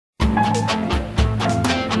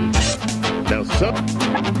some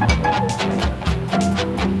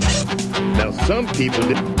people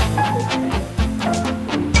didn't.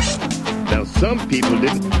 Now some people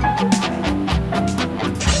didn't.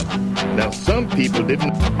 Now some people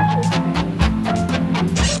didn't.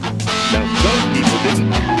 Now some people didn't.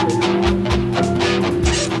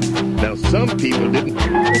 Now some people didn't.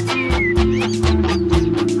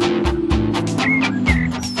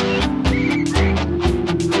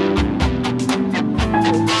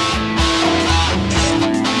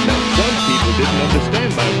 Didn't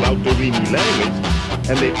understand my Oroonies language,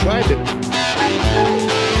 and they tried to.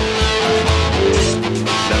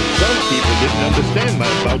 Now some people didn't understand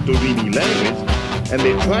my Oroonies language, and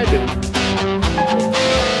they tried to.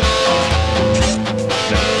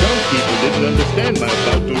 Now some people didn't understand my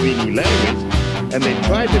Oroonies language, and they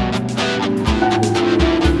tried to.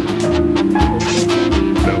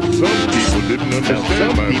 Now some people didn't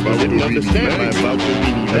understand my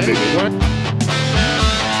Oroonies language.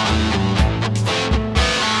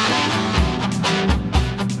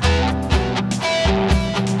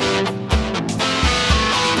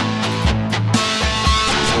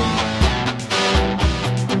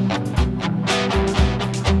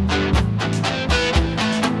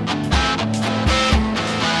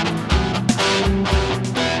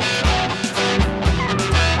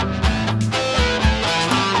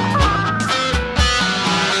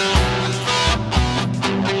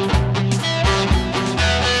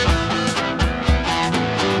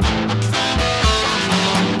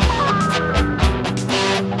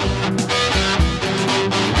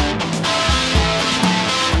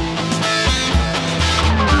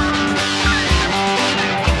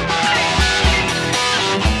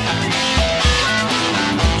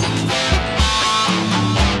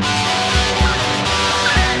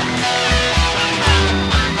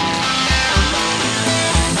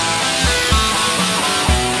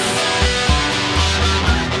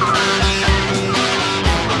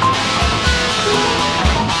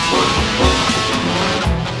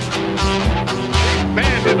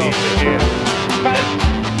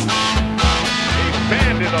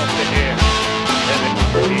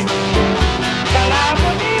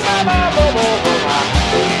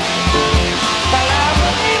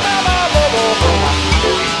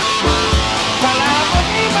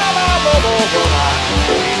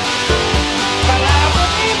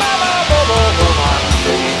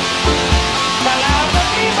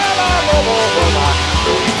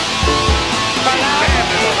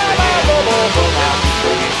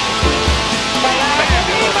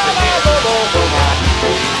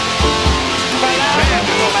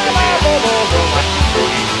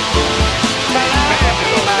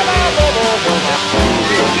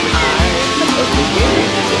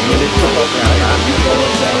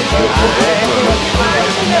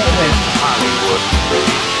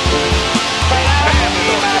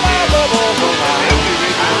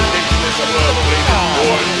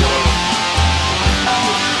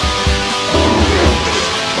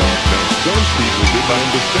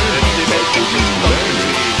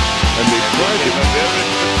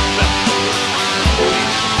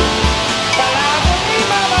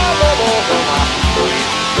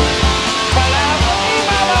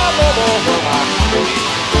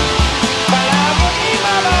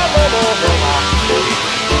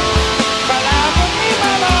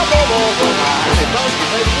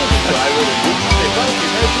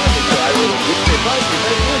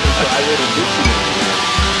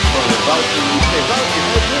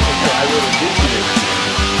 I would have